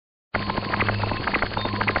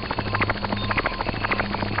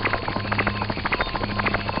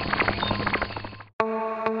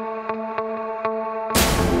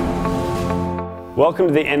Welcome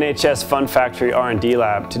to the NHS Fun Factory R&D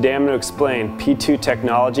Lab. Today I'm going to explain P2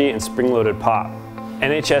 technology and spring-loaded pop.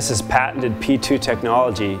 NHS's patented P2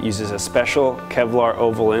 technology uses a special Kevlar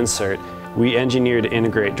oval insert we engineered to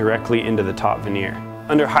integrate directly into the top veneer.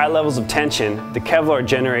 Under high levels of tension, the Kevlar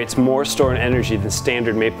generates more stored energy than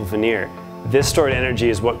standard maple veneer. This stored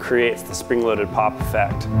energy is what creates the spring-loaded pop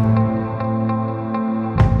effect.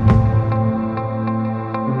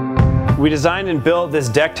 We designed and built this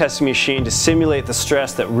deck testing machine to simulate the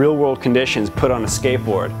stress that real-world conditions put on a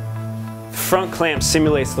skateboard. The front clamp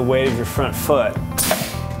simulates the weight of your front foot.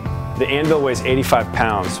 The anvil weighs 85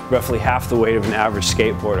 pounds, roughly half the weight of an average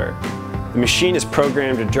skateboarder. The machine is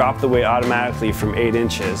programmed to drop the weight automatically from 8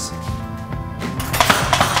 inches.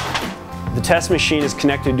 The test machine is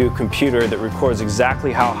connected to a computer that records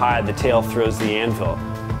exactly how high the tail throws the anvil.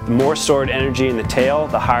 The more stored energy in the tail,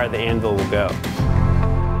 the higher the anvil will go.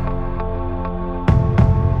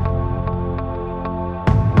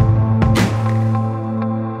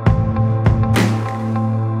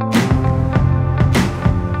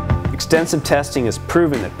 Extensive testing has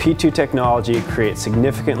proven that P2 technology creates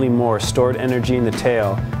significantly more stored energy in the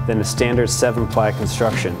tail than a standard 7-ply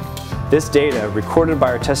construction. This data, recorded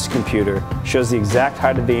by our test computer, shows the exact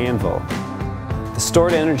height of the anvil. The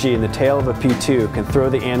stored energy in the tail of a P2 can throw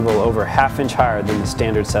the anvil over a ½ inch higher than the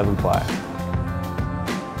standard 7-ply.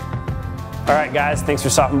 Alright guys, thanks for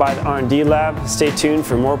stopping by the R&D Lab. Stay tuned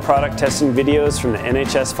for more product testing videos from the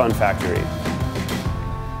NHS Fun Factory.